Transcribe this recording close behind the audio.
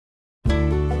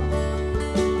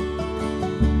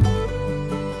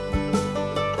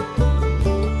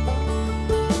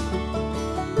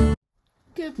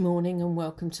Good morning and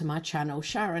welcome to my channel.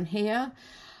 Sharon here.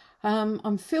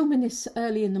 I'm filming this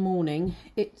early in the morning.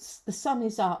 The sun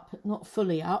is up, not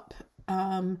fully up.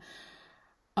 I've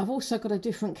also got a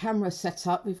different camera set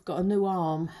up. We've got a new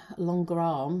arm, a longer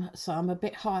arm, so I'm a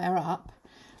bit higher up,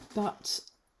 but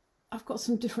I've got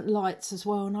some different lights as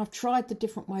well, and I've tried the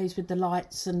different ways with the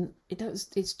lights, and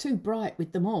it's too bright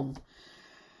with them on.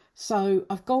 So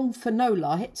I've gone for no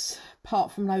lights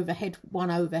apart from an overhead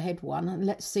one, and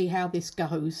let's see how this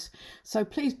goes. So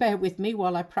please bear with me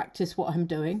while I practice what I'm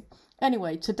doing.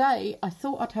 Anyway, today I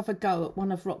thought I'd have a go at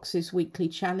one of Roxy's weekly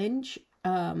challenge,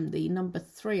 the number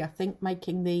 3, I think,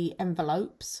 making the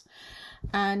envelopes.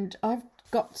 And I've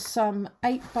got some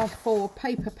 8x4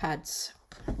 paper pads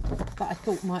that I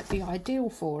thought might be ideal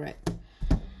for it.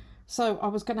 So I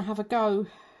was going to have a go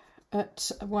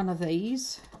at one of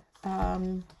these.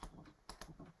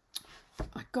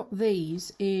 I got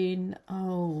these in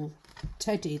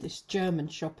Teddy, this German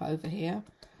shop over here.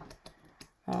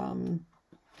 Thought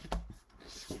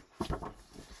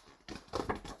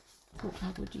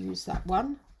I would use that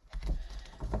one,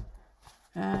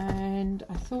 and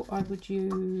I thought I would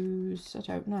use, I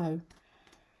don't know,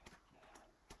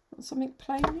 something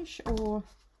plainish or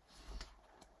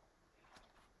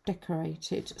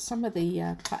decorated. Some of the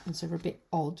patterns are a bit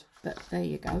odd, but there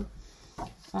you go.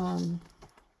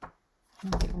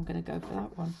 I think I'm going to go for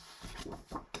that one.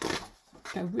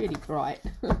 Go really bright.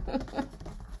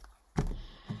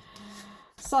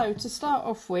 So to start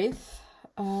off with,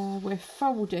 we're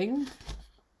folding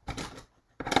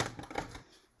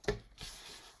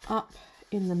up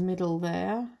in the middle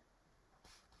there,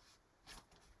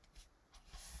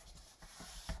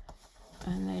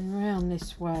 and then round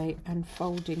this way and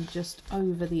folding just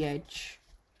over the edge,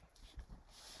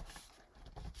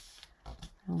 as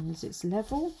long as it's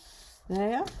level.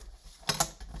 There.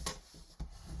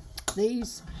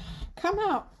 These come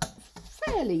out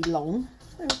fairly long.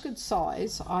 They're a good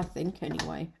size, I think,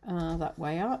 anyway. That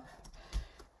way up.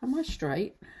 Am I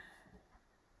straight?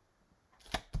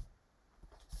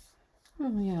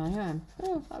 Oh, yeah, I am.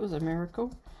 Oh, that was a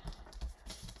miracle.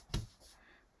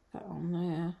 That on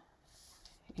there.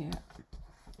 Yeah.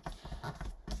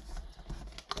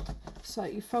 So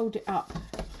you fold it up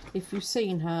if you've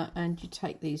seen her, and you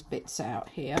take these bits out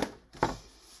here.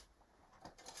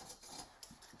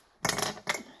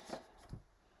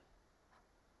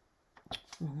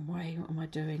 Wrong way, what am I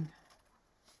doing?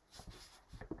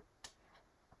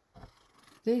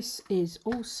 This is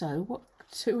also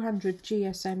 200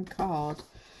 GSM card,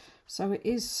 so it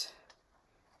is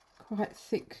quite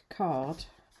thick card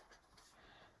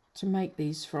to make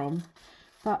these from,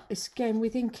 but it's again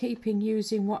within keeping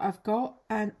using what I've got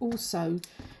and also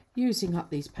using up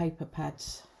these paper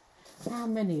pads. How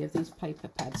many of these paper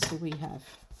pads do we have?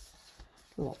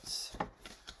 Lots.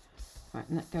 Right,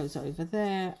 and that goes over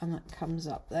there, and that comes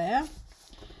up there.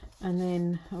 And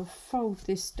then I'll fold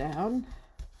this down.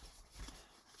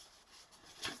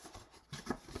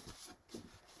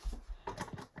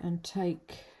 And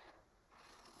take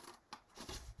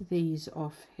these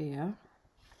off here.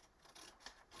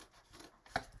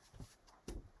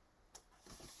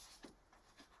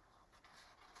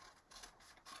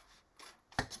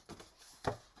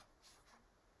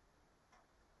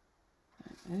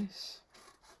 Like this.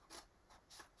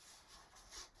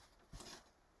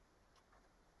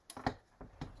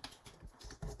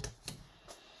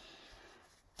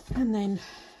 And then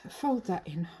fold that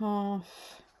in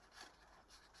half.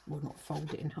 Well, not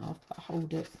fold it in half, but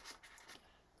hold it.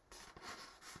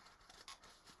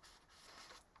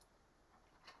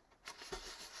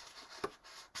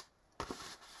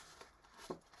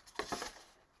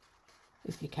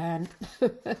 If you can.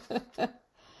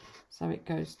 So it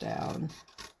goes down.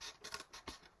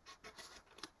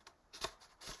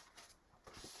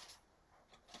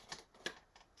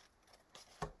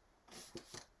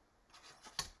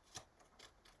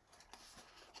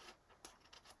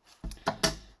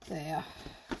 There.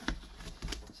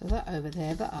 So that over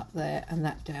there, that up there, and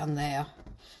that down there.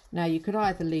 Now you could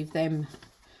either leave them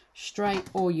straight,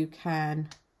 or you can,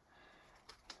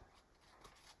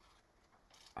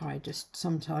 I just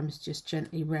sometimes just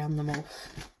gently round them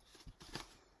off.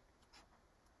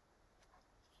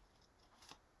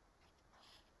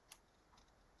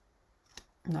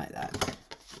 Like that.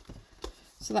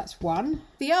 So that's one.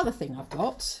 The other thing I've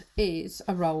got is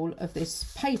a roll of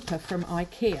this paper from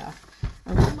IKEA.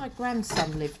 And when my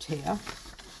grandson lived here,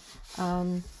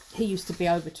 he used to be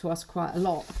over to us quite a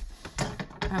lot.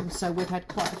 So we've had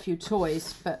quite a few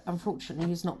toys, but unfortunately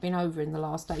he's not been over in the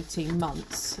last 18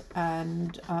 months.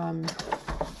 And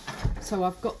so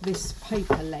I've got this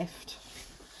paper left.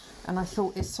 and I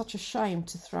thought it's such a shame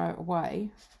to throw it away.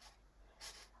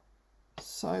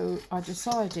 So I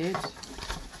decided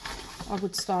I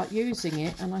would start using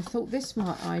it, and I thought this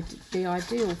might be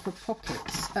ideal for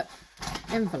pockets,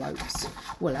 envelopes,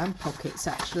 well, and pockets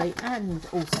actually, and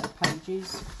also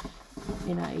pages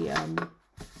in a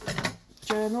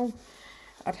journal.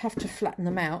 I'd have to flatten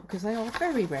them out because they are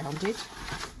very rounded.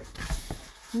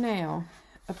 Now,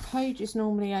 a page is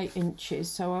normally 8 inches,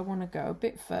 so I want to go a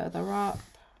bit further up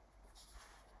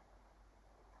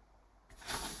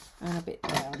and a bit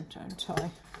down, don't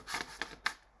I?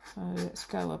 So let's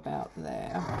go about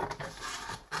there.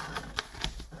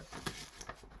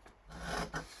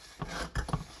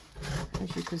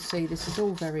 As you can see, this is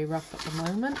all very rough at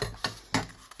the moment.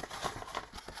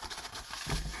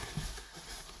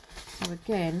 So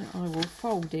again, I will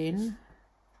fold in.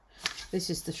 This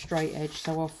is the straight edge,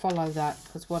 so I'll follow that,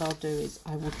 because what I'll do is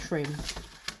I will trim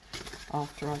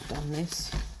after I've done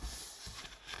this.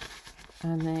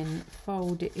 And then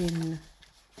fold it in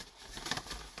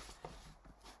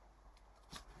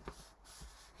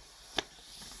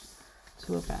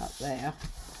to about there.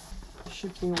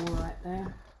 Should be all right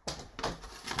there.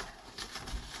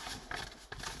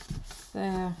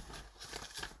 There.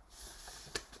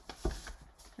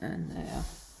 And there.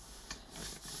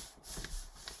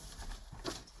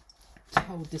 To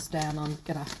hold this down, I'm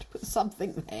going to have to put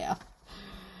something there.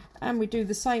 And we do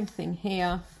the same thing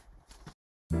here.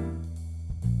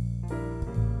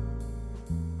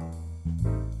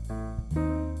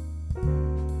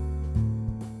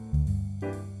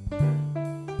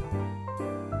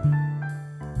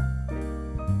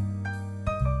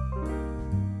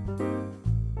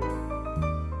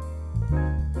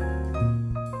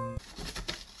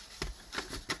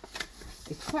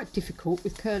 Quite difficult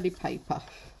with curly paper.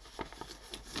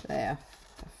 There,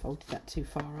 I folded that too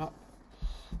far up,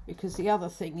 because the other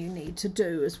thing you need to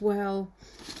do as well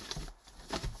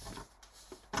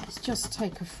is just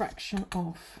take a fraction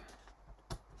off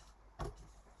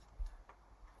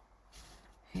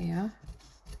here.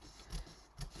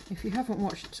 If you haven't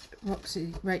watched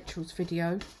Rachel's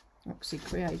video, Roxy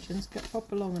Creations,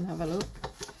 pop along and have a look,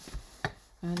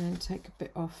 and then take a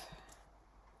bit off.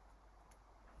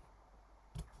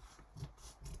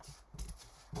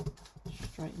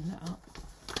 Straighten that up.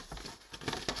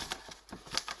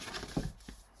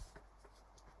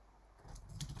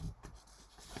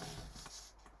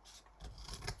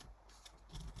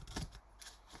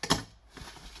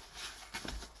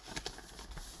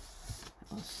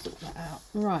 I'll sort that out.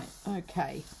 Right,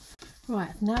 okay. Right,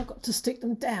 I've now got to stick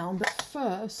them down, but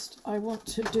first I want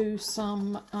to do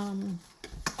some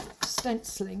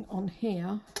stenciling on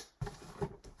here.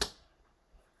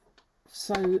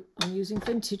 So I'm using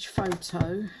vintage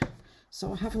photo,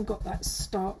 so I haven't got that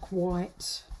stark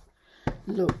white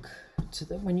look to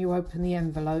the when you open the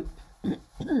envelope.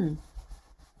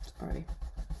 Sorry.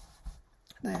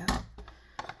 There.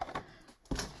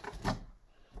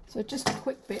 So just a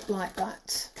quick bit like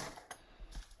that.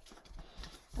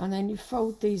 And then you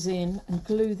fold these in and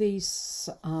glue these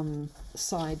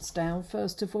sides down.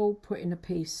 First of all, put in a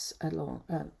piece along,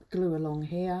 glue along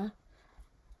here.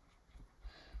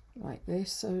 Like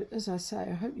this. So as I say,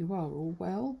 I hope you are all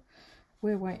well.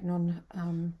 We're waiting on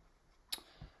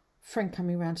friend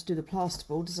coming around to do the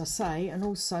plasterboard, as I say, and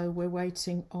also we're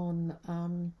waiting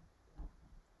on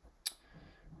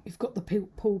we've got the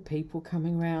pool people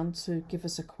coming round to give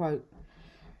us a quote.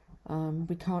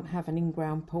 We can't have an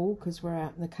in-ground pool because we're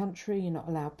out in the country, you're not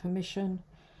allowed permission,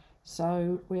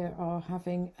 so we are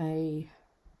having a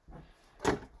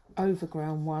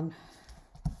overground one.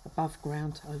 Above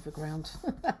ground, overground.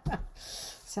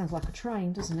 Sounds like a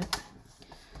train, doesn't it?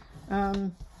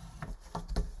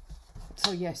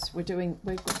 So yes, we've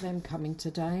got them coming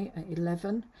today at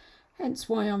 11. Hence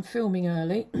why I'm filming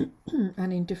early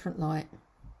and in different light.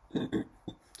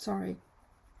 Sorry.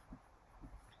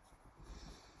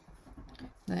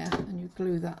 There, and you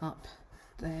glue that up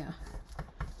there.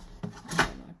 And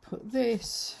then I put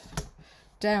this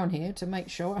down here to make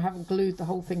sure I haven't glued the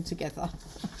whole thing together.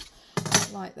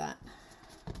 Like that.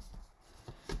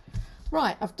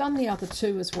 Right, I've done the other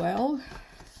two as well.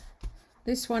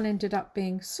 This one ended up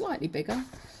being slightly bigger,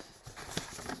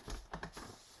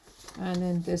 and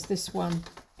then there's this one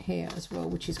here as well,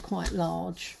 which is quite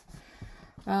large.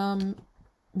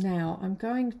 Now I'm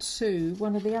going to,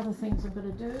 one of the other things I'm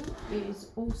going to do is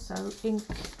also ink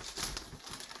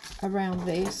around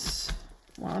this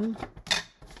one,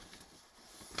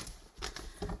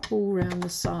 all around the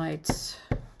sides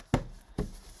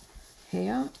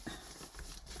here.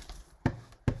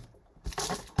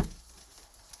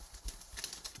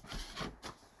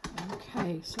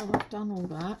 Okay, so I've done all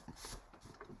that.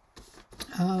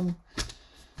 I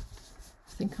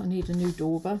think I need a new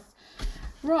dauber.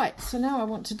 Right, so now I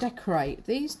want to decorate.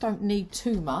 These don't need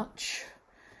too much,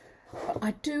 but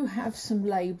I do have some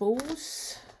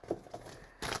labels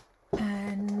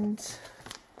and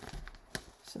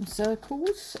some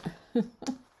circles.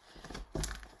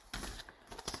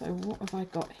 So what have I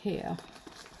got here?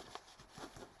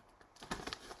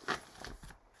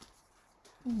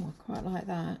 Oh, I quite like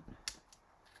that.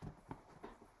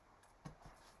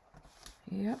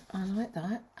 Yep, I like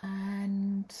that.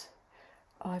 And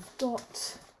I've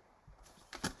got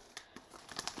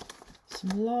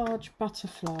some large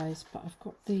butterflies, but I've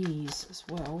got these as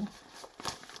well.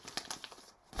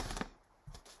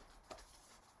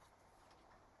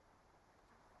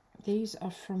 These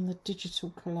are from the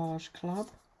Digital Collage Club.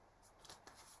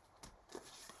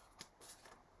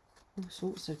 All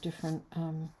sorts of different,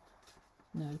 no,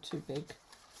 too big,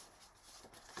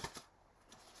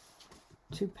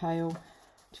 too pale,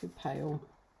 too pale,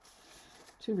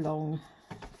 too long,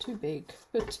 too big,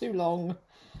 too long.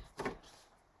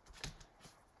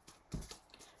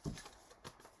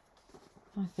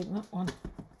 I think that one,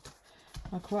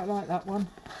 I quite like that one.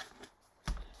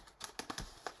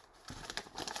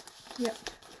 Yep,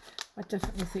 I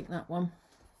definitely think that one.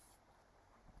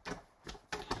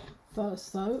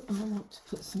 First though, I want to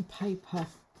put some paper.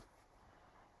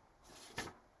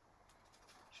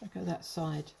 Should I go that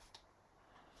side?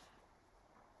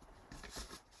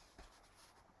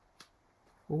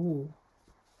 Oh,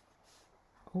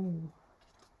 oh,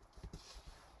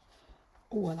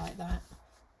 oh! I like that,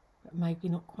 but maybe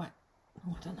not quite.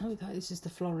 Oh, I don't know though. This is the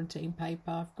Florentine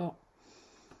paper I've got.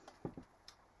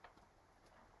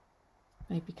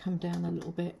 Maybe come down a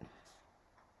little bit.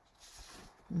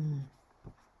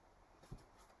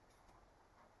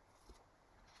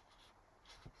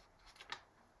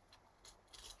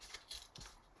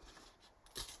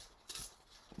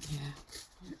 Yeah.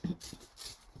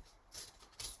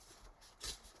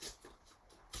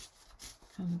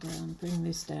 Come down, bring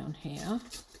this down here.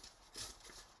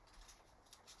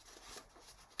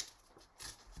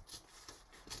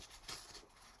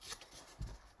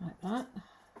 Like that.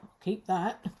 I'll keep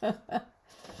that. And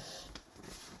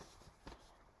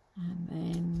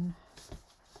then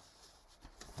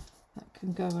that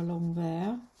can go along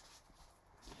there.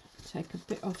 Take a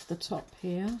bit off the top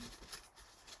here.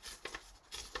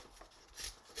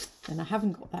 And I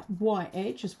haven't got that white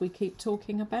edge as we keep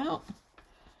talking about.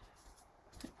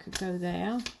 It could go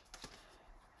there.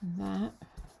 And that.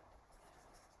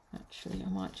 Actually, I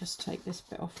might just take this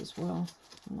bit off as well.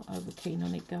 I'm not over keen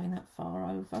on it going that far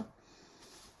over.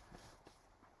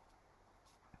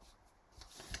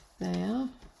 There.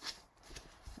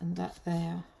 And that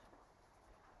there.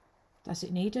 Does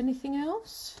it need anything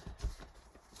else?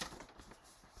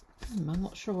 I'm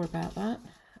not sure about that.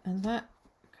 And that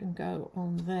can go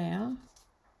on there.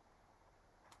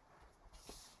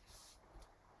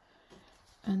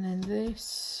 And then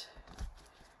this,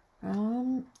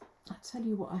 I'll tell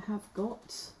you what I have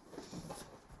got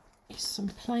is some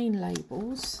plain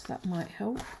labels that might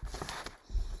help.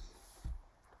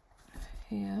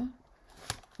 Here.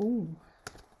 Ooh.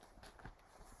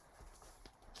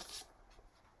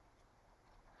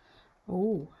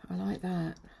 Oh, I like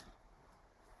that.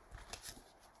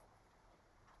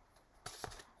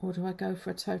 Or do I go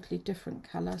for a totally different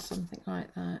colour, something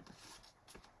like that?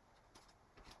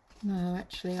 No,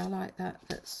 actually, I like that.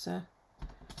 That's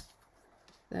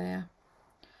there.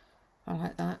 I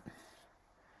like that.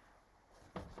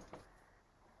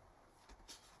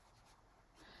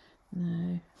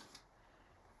 No.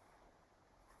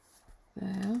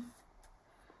 There.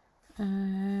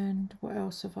 And what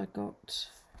else have I got?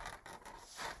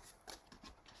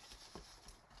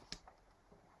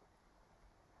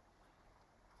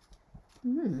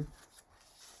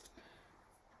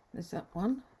 There's that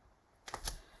one.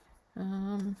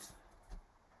 Oh,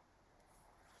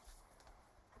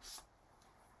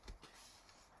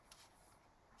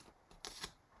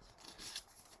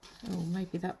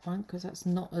 maybe that one, because that's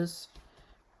not as...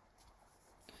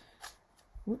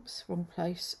 Whoops, wrong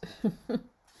place.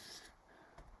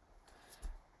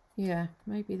 Yeah,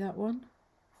 maybe that one.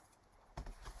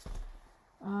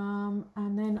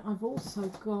 And then I've also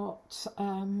got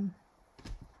some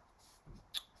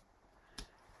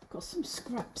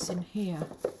scraps in here.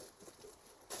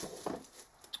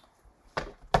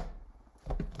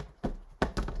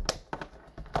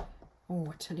 Oh,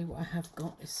 I tell you what I have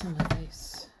got is some of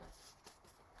this.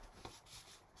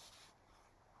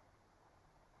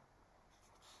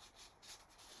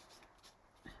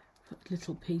 Put a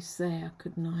little piece there,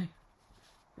 couldn't I?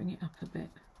 Bring it up a bit,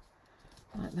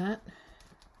 like that.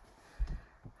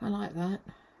 I like that.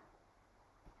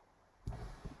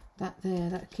 that there,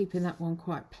 that keeping that one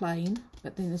quite plain,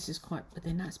 but then this is quite, but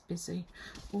then that's busy.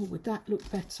 Oh, would that look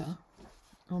better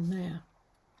on there?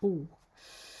 Oh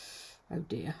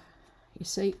dear. You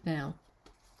see, now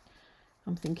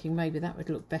I'm thinking maybe that would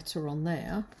look better on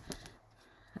there.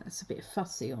 That's a bit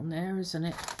fussy on there, isn't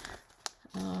it?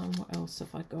 What else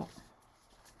have I got?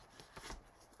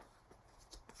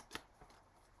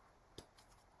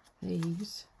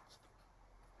 These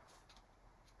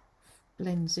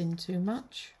blends in too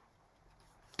much.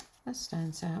 That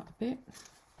stands out a bit.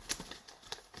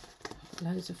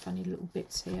 Loads of funny little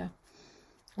bits here.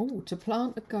 Oh, to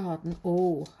plant a garden.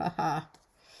 Oh, haha.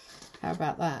 How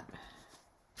about that?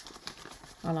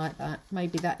 I like that.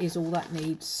 Maybe that is all that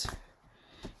needs.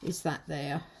 Is that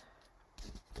there?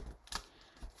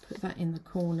 Put that in the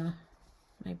corner.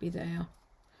 Maybe there.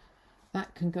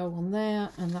 That can go on there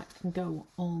and that can go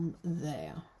on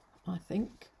there, I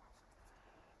think,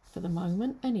 for the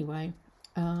moment. Anyway,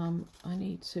 I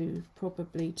need to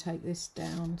probably take this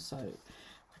down, so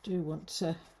I do want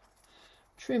to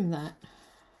trim that.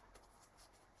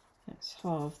 Let's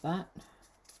halve that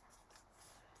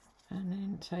and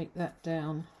then take that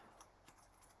down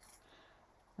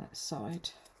that side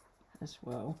as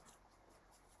well.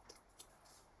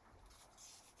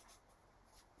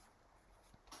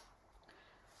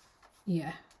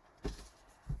 Yeah,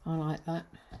 I like that.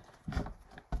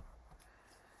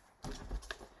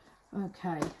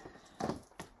 Okay.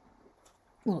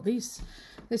 Well, this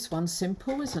one's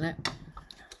simple, isn't it?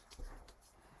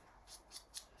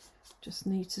 Just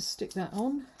need to stick that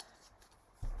on.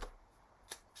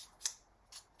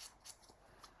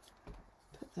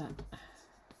 Put that.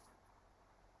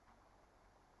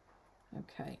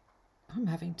 Okay. I'm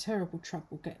having terrible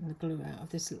trouble getting the glue out of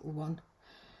this little one.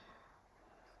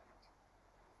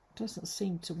 Doesn't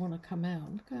seem to want to come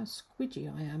out. Look how squidgy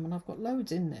I am, and I've got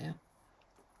loads in there.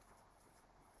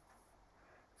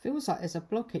 Feels like there's a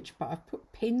blockage, but I've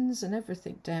put pins and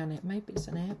everything down it. Maybe it's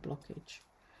an air blockage.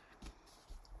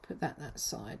 Put that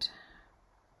side.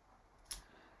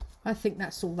 I think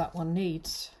that's all that one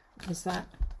needs, is that.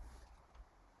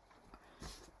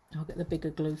 I'll get the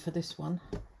bigger glue for this one.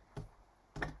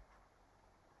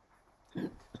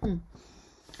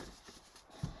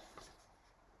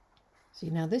 See,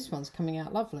 now this one's coming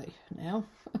out lovely now.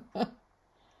 If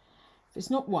it's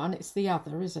not one, it's the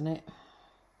other, isn't it?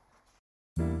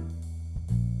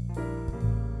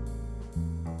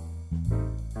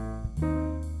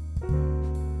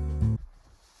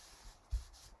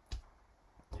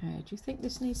 Okay, do you think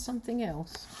this needs something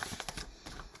else?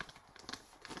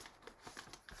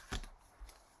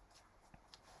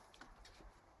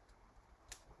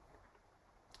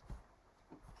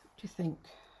 Do you think?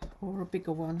 Or a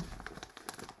bigger one?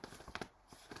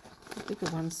 The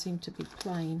bigger ones seem to be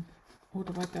plain. Or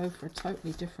do I go for a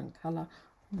totally different colour?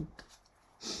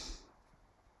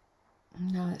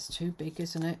 No, it's too big,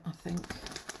 isn't it? I think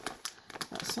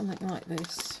that's something like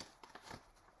this.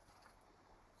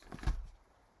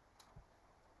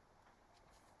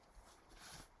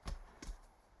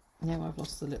 Now I've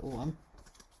lost the little one.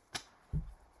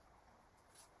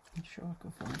 I'm sure I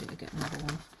can find it to get another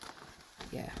one.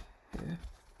 Yeah, here.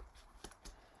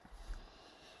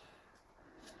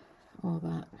 Or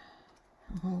that.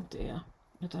 Oh dear.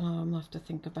 I don't know, I'm going to have to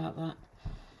think about that.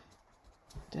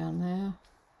 Down there.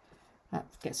 That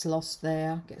gets lost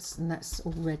there. And that's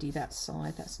already that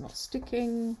side. That's not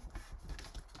sticking.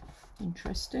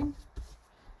 Interesting.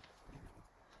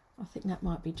 I think that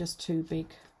might be just too big.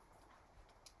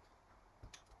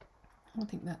 I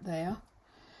think that there.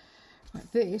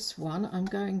 Right, this one I'm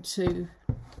going to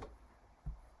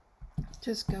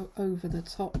just go over the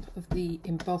top of the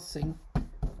embossing.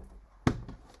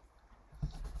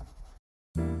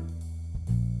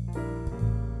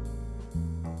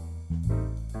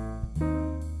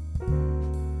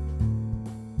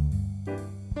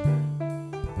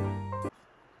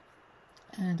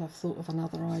 And I've thought of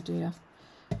another idea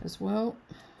as well.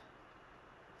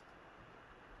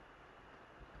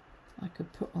 I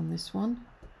could put on this one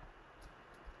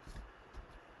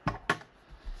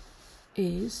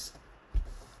is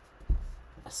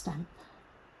a stamp.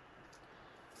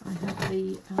 I have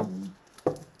the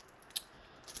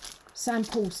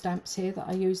sample stamps here that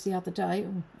I used the other day.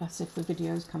 Oh, that's if the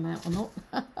videos come out or not.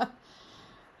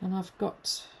 And I've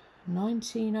got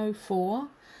 1904,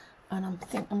 and I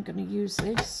think I'm going to use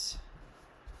this.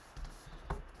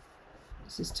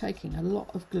 This is taking a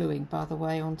lot of gluing, by the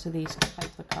way, onto these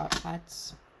paper cut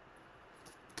pads.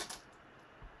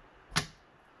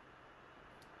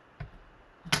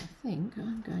 I think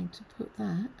I'm going to put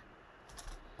that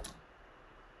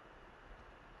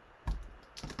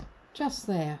just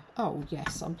there. Oh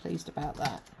yes, I'm pleased about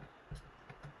that.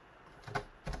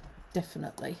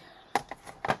 definitely.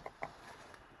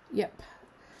 Yep,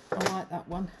 I like that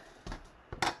one.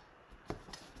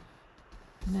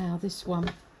 Now this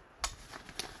one,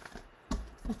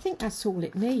 I think that's all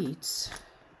it needs.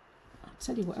 I'll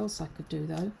tell you what else I could do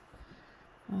though.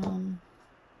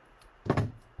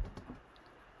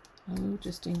 I will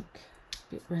just ink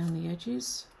a bit round the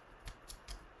edges.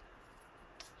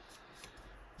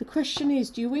 The question is,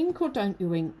 do you ink or don't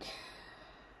you ink?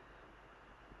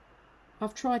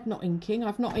 I've tried not inking.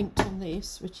 I've not inked on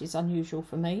this, which is unusual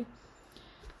for me.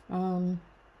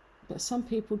 But some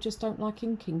people just don't like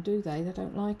inking, do they? They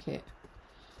don't like it.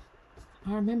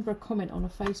 I remember a comment on a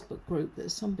Facebook group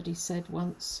that somebody said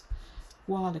once,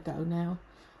 a while ago now,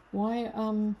 why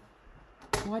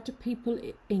do people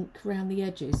ink around the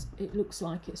edges? It looks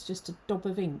like it's just a daub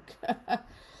of ink.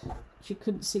 She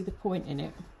couldn't see the point in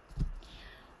it.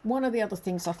 One of the other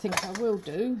things I think I will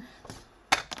do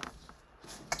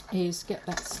is get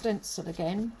that stencil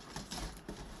again.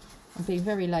 I'm being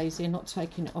very lazy and not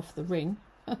taking it off the ring.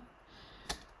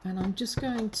 And I'm just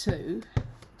going to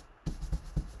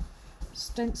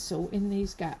stencil in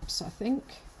these gaps, I think.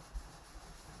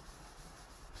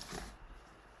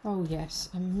 Oh yes,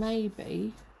 and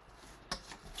maybe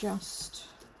just,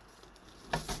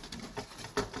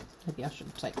 maybe I should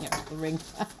have taken it off the ring.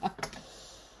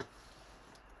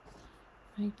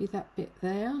 Maybe that bit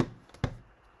there.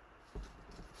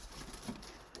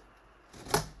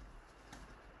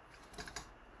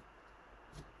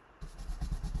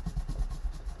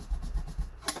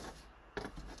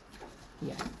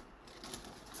 Yeah,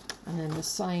 and then the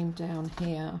same down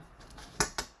here.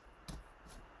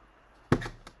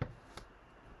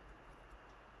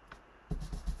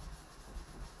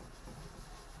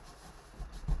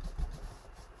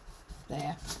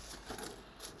 There.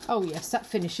 Oh yes, that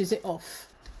finishes it off.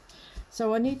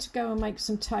 So I need to go and make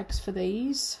some tags for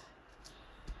these.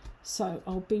 So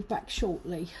I'll be back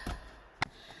shortly.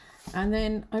 And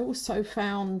then I also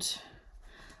found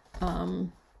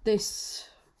this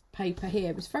paper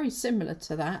here. It was very similar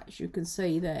to that, as you can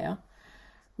see there.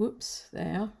 Whoops,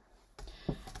 there.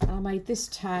 And I made this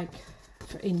tag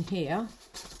for in here.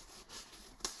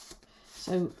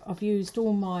 So I've used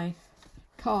all my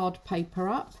card paper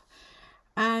up.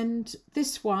 And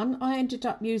this one, I ended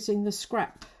up using the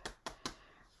scrap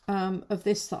of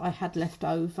this that I had left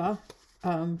over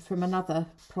from another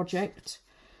project.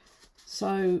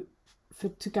 So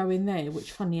to go in there,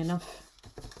 which funny enough,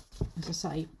 as I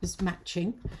say, was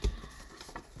matching.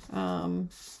 And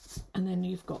then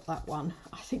you've got that one.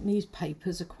 I think these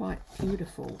papers are quite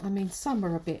beautiful. I mean, some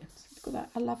are a bit, look at that,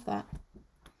 I love that.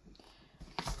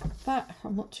 That,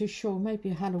 I'm not too sure, maybe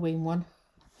a Halloween one.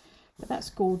 But that's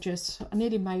gorgeous. I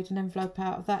nearly made an envelope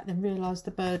out of that, then realised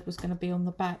the bird was going to be on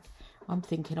the back. I'm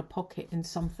thinking a pocket in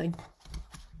something.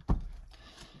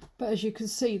 But as you can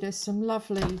see, there's some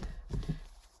lovely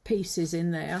pieces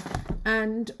in there.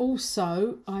 And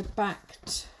also I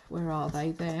backed, where are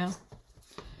they? There.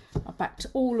 I backed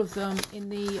all of them in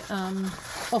the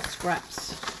off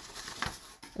scraps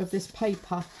of this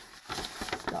paper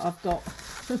that I've got.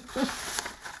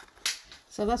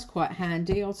 So that's quite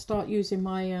handy. I'll start using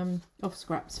my off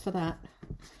scraps for that.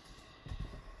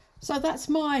 So that's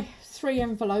my 3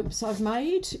 envelopes I've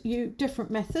made,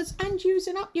 different methods, and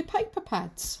using up your paper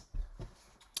pads.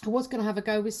 I was going to have a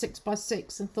go with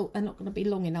 6x6 and thought they're not going to be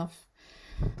long enough.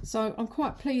 So I'm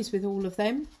quite pleased with all of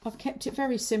them. I've kept it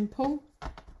very simple.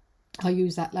 I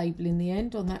use that label in the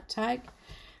end on that tag.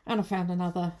 And I found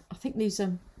another, I think these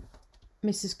are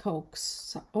Mrs.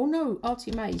 Coggs. Oh no,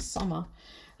 Auntie May's Summer.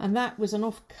 And that was an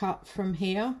offcut from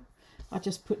here. I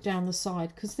just put down the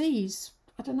side because these,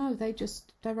 I don't know,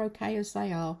 they're okay as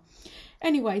they are.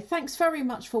 Anyway, thanks very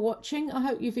much for watching. I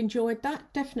hope you've enjoyed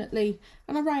that. Definitely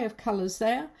an array of colours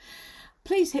there.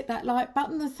 Please hit that like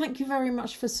button and thank you very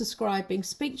much for subscribing.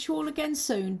 Speak to you all again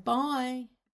soon. Bye.